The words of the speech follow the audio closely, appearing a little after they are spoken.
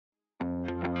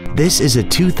This is a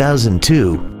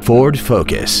 2002 Ford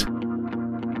Focus.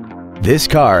 This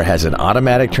car has an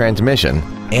automatic transmission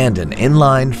and an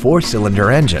inline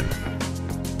 4-cylinder engine.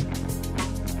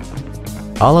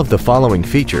 All of the following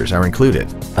features are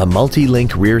included: a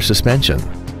multi-link rear suspension,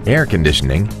 air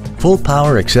conditioning, full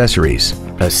power accessories,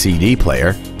 a CD player,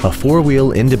 a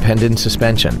 4-wheel independent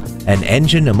suspension, an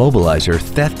engine immobilizer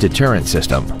theft deterrent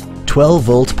system,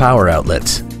 12-volt power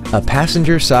outlets, a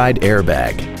passenger side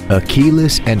airbag, a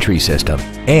keyless entry system,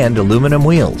 and aluminum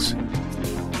wheels.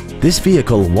 This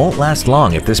vehicle won't last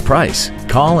long at this price.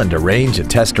 Call and arrange a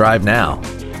test drive now.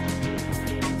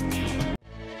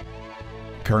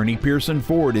 Kearny Pearson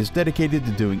Ford is dedicated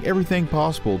to doing everything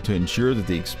possible to ensure that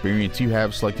the experience you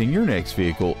have selecting your next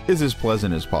vehicle is as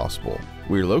pleasant as possible.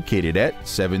 We're located at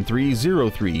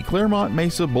 7303 Clairemont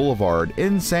Mesa Boulevard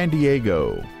in San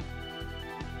Diego.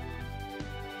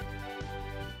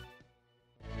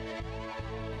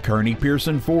 Kearny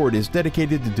Pearson Ford is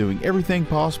dedicated to doing everything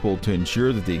possible to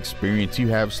ensure that the experience you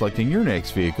have selecting your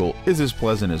next vehicle is as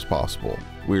pleasant as possible.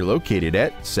 We're located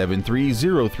at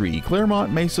 7303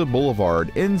 Clairemont Mesa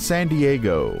Boulevard in San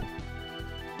Diego.